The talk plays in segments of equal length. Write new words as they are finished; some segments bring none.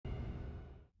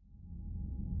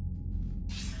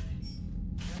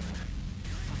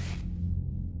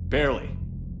Barely.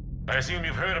 I assume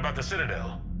you've heard about the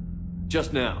Citadel.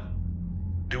 Just now.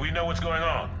 Do we know what's going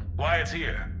on? Why it's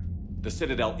here? The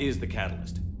Citadel is the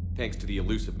catalyst. Thanks to the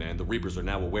Elusive Man, the Reapers are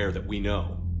now aware that we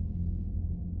know.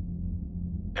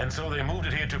 And so they moved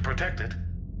it here to protect it?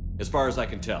 As far as I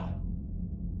can tell.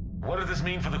 What does this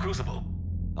mean for the Crucible?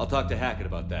 I'll talk to Hackett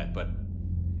about that, but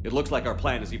it looks like our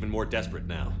plan is even more desperate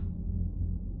now.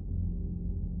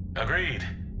 Agreed.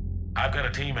 I've got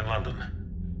a team in London.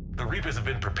 The Reapers have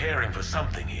been preparing for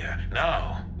something here.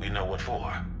 Now, we know what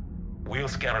for. We'll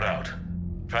scout it out.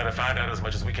 Try to find out as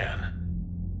much as we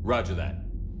can. Roger that.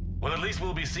 Well, at least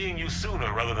we'll be seeing you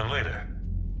sooner rather than later.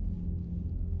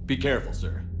 Be careful,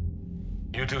 sir.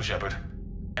 You too, Shepard.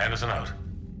 Anderson out.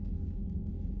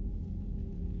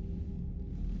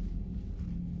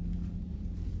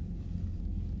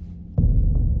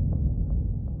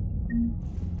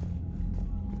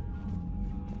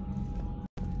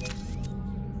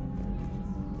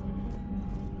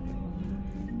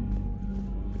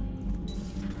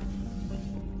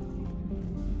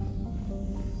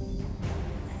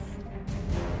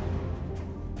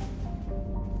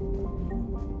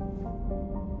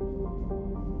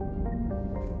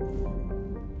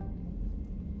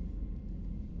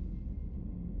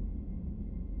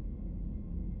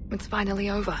 It's finally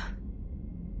over.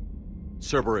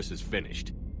 Cerberus is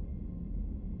finished.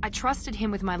 I trusted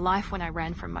him with my life when I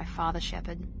ran from my father,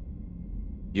 Shepard.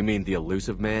 You mean the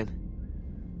Elusive Man?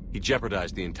 He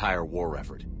jeopardized the entire war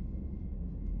effort.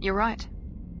 You're right.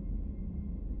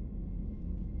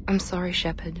 I'm sorry,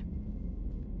 Shepard.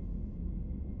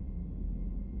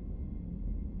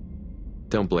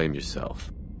 Don't blame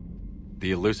yourself.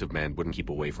 The Elusive Man wouldn't keep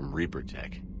away from Reaper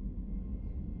tech.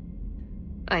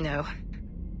 I know.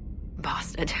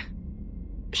 Bastard.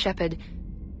 Shepard,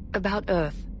 about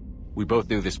Earth. We both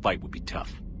knew this fight would be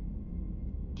tough.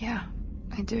 Yeah,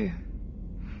 I do.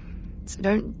 So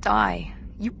don't die.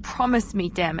 You promised me,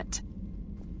 damn it.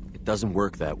 It doesn't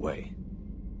work that way.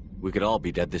 We could all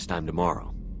be dead this time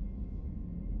tomorrow.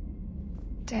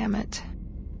 Damn it.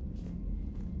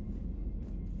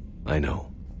 I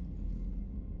know.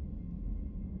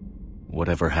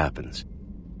 Whatever happens.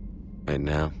 Right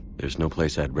now, there's no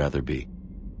place I'd rather be.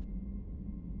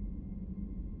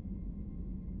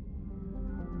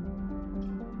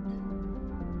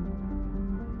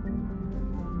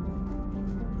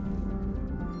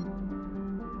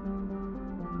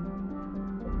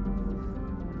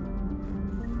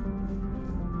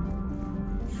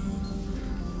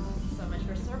 So much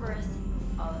for Cerberus.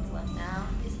 All that's left now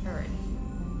is Earth.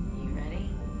 You ready?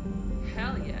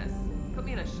 Hell yes. Put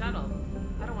me in a shuttle.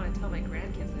 I don't want to tell my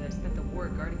grandkids that I spent the war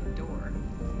guarding the door.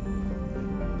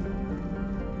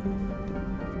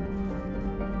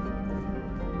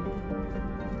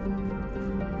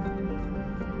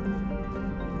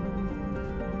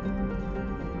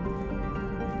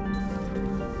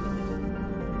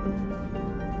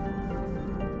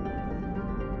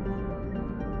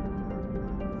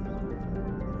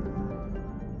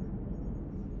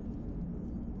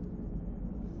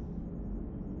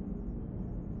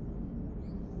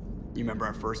 You remember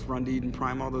our first run to Eden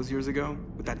Prime all those years ago?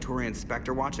 With that Turian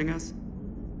Spectre watching us?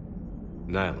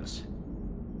 Nihilus.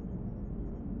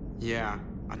 Yeah,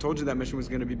 I told you that mission was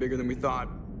gonna be bigger than we thought.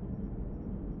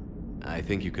 I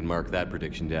think you can mark that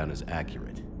prediction down as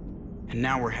accurate. And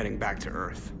now we're heading back to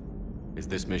Earth. Is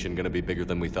this mission gonna be bigger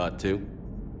than we thought too?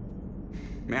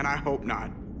 Man, I hope not.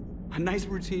 A nice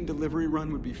routine delivery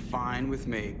run would be fine with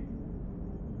me.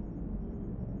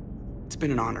 It's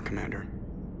been an honor, Commander.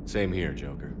 Same here,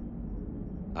 Joker.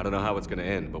 I don't know how it's gonna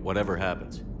end, but whatever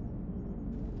happens.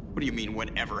 What do you mean,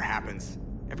 whatever happens?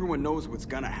 Everyone knows what's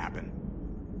gonna happen.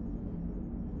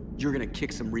 You're gonna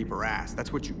kick some Reaper ass,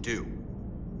 that's what you do.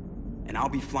 And I'll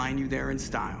be flying you there in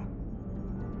style.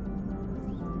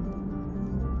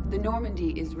 The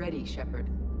Normandy is ready, Shepard.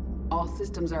 All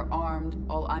systems are armed,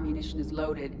 all ammunition is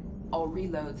loaded, all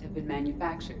reloads have been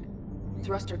manufactured.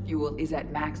 Thruster fuel is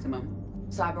at maximum.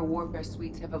 Cyber warfare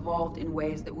suites have evolved in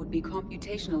ways that would be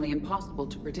computationally impossible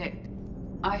to predict.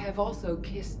 I have also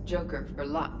kissed Joker for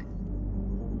luck.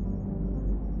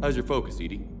 How's your focus,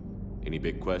 Edie? Any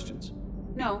big questions?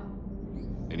 No.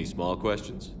 Any small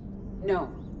questions? No.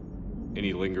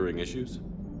 Any lingering issues?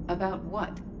 About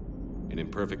what? An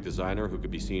imperfect designer who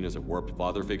could be seen as a warped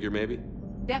father figure, maybe?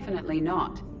 Definitely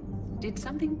not. Did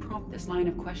something prompt this line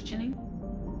of questioning?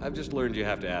 I've just learned you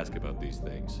have to ask about these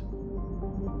things.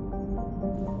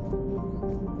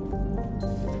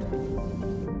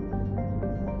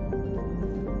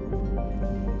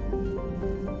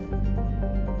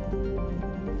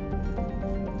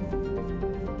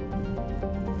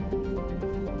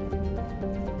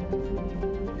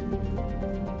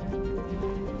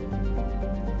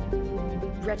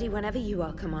 Ready whenever you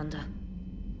are, Commander.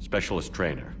 Specialist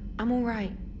trainer. I'm all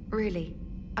right, really.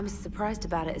 I'm as surprised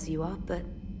about it as you are, but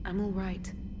I'm all right.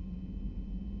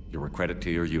 You're a credit to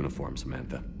your uniform,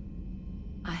 Samantha.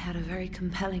 I had a very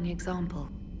compelling example.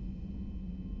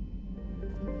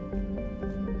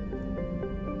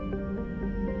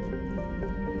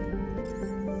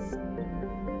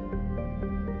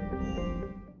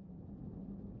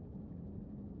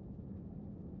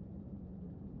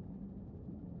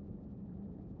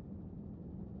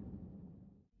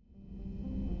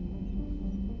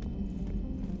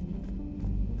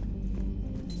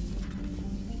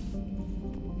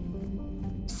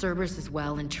 Cerberus is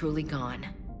well and truly gone.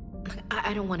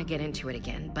 I don't want to get into it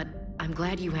again, but I'm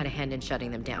glad you had a hand in shutting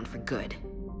them down for good.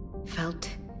 Felt...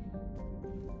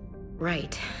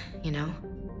 right, you know?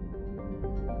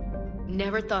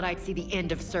 Never thought I'd see the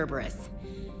end of Cerberus.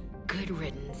 Good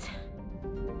riddance.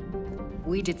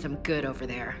 We did some good over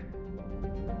there.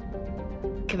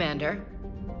 Commander?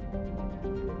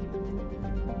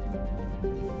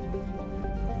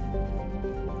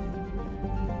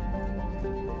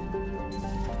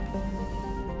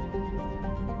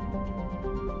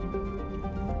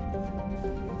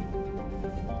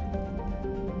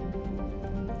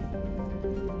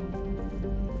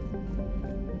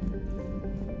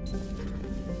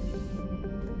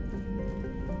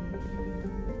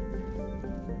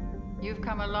 You've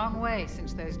come a long way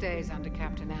since those days under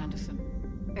Captain Anderson.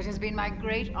 It has been my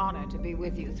great honor to be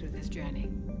with you through this journey.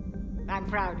 I'm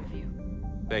proud of you.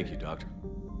 Thank you, Doctor.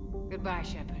 Goodbye,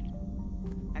 Shepard.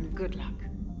 And good luck.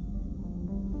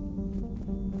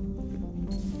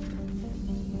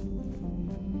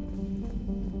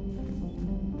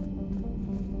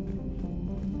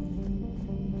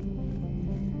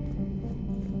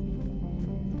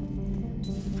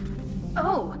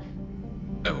 Oh!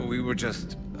 Oh, we were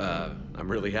just, I'm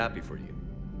really happy for you.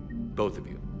 Both of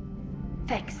you.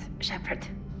 Thanks, Shepard.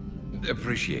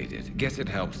 appreciate it. Guess it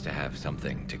helps to have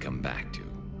something to come back to.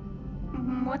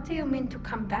 What do you mean to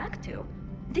come back to?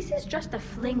 This is just a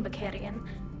fling, Vicarian.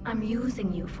 I'm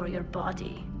using you for your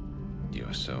body.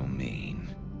 You're so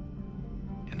mean.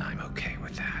 And I'm okay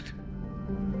with that.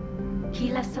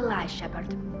 Heal us alive,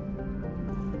 Shepard.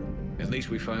 At least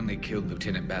we finally killed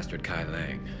Lieutenant Bastard Kai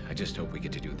Lang. I just hope we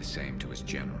get to do the same to his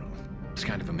general. It's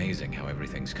kind of amazing how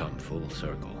everything's come full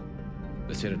circle.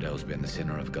 The Citadel's been the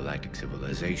center of galactic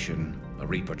civilization, a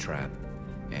Reaper trap,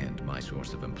 and my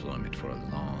source of employment for a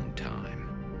long time.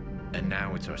 And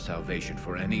now it's our salvation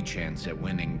for any chance at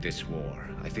winning this war.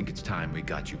 I think it's time we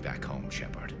got you back home,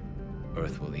 Shepard.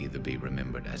 Earth will either be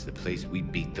remembered as the place we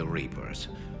beat the Reapers,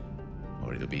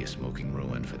 or it'll be a smoking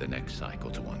ruin for the next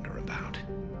cycle to wonder about.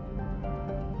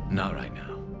 Not right now.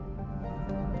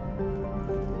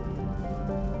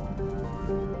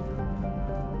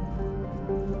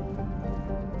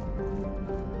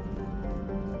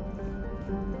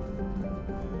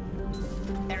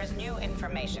 There is new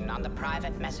information on the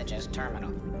private messages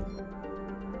terminal.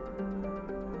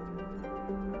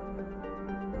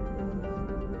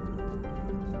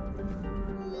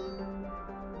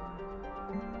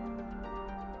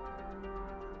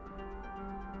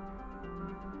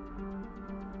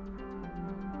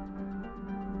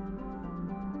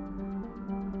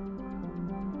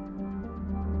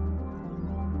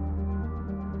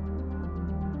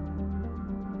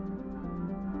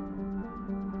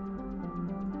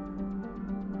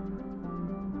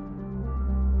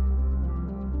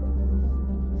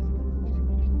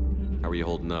 How are you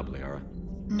holding up, Liara?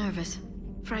 Nervous,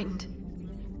 frightened,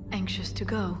 anxious to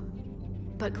go,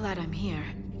 but glad I'm here.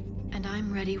 And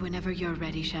I'm ready whenever you're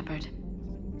ready, Shepard.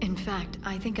 In fact,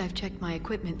 I think I've checked my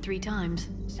equipment 3 times.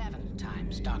 7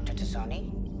 times, Dr.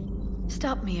 Tassoni.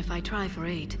 Stop me if I try for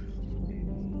 8.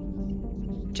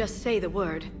 Just say the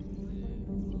word.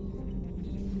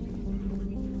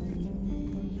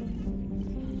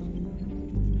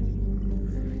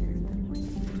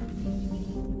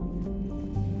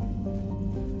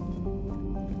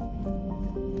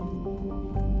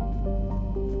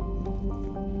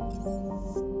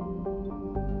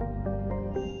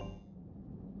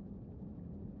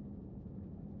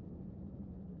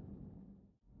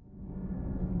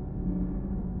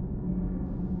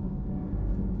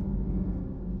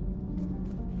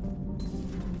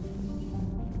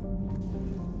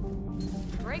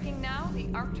 Breaking now, the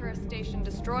Arcturus station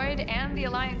destroyed and the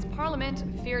Alliance Parliament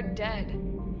feared dead.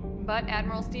 But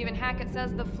Admiral Stephen Hackett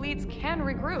says the fleets can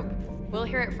regroup. We'll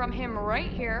hear it from him right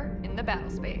here in the battle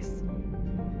space.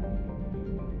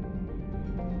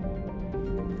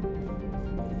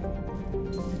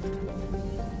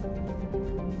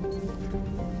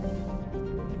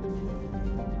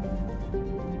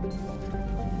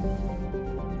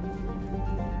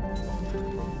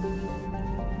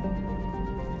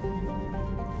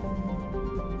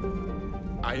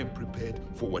 I am prepared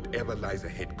for whatever lies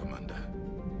ahead, Commander.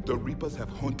 The Reapers have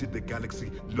haunted the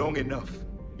galaxy long enough.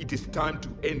 It is time to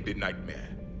end the nightmare.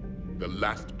 The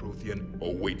last Prothean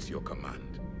awaits your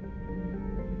command.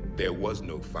 There was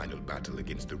no final battle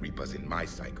against the Reapers in my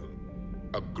cycle.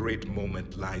 A great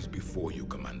moment lies before you,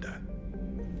 Commander.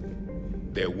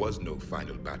 There was no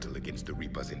final battle against the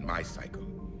Reapers in my cycle.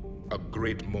 A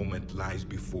great moment lies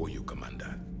before you,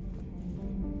 Commander.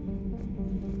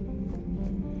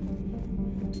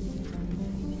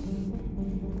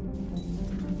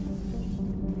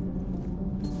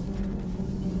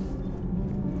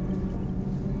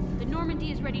 The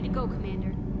Normandy is ready to go,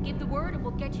 Commander. Give the word and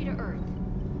we'll get you to Earth.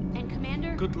 And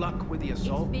Commander... Good luck with the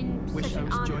assault. It's been Wish such I an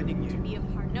was honor joining you. to be a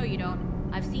part. No, you don't.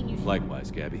 I've seen you...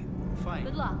 Likewise, Gabby. Fine.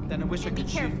 Good luck. Then I wish I And be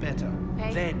could shoot careful, better.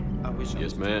 okay? Then I wish I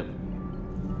Yes, was...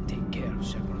 ma'am. Take care,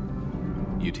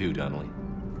 Shepard. You too, Donnelly.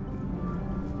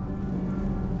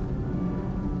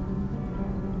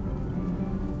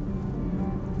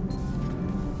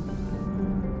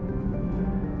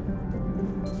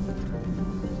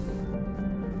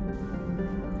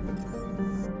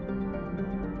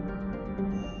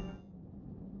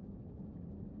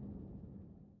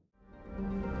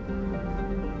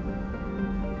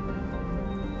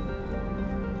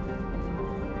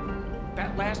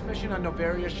 That last mission on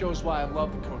Novaria shows why I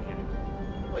love the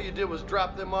Conehead. All you did was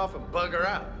drop them off and bugger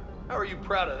out. How are you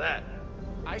proud of that?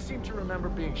 I seem to remember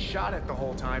being shot at the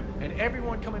whole time, and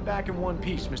everyone coming back in one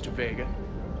piece, Mr. Vega.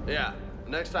 Yeah,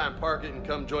 next time park it and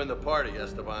come join the party,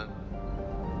 Esteban.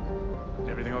 Is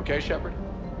everything okay, Shepard?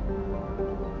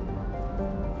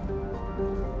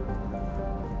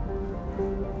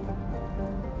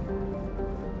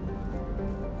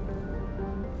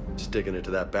 Sticking it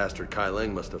to that bastard Kai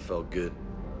Lang must have felt good.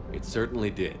 It certainly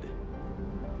did.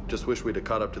 Just wish we'd have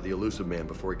caught up to the elusive man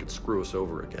before he could screw us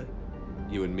over again.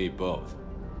 You and me both.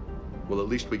 Well, at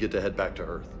least we get to head back to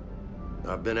Earth.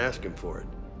 I've been asking for it.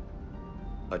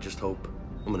 I just hope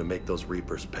I'm gonna make those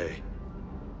Reapers pay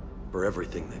for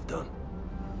everything they've done.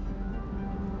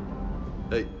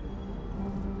 Hey,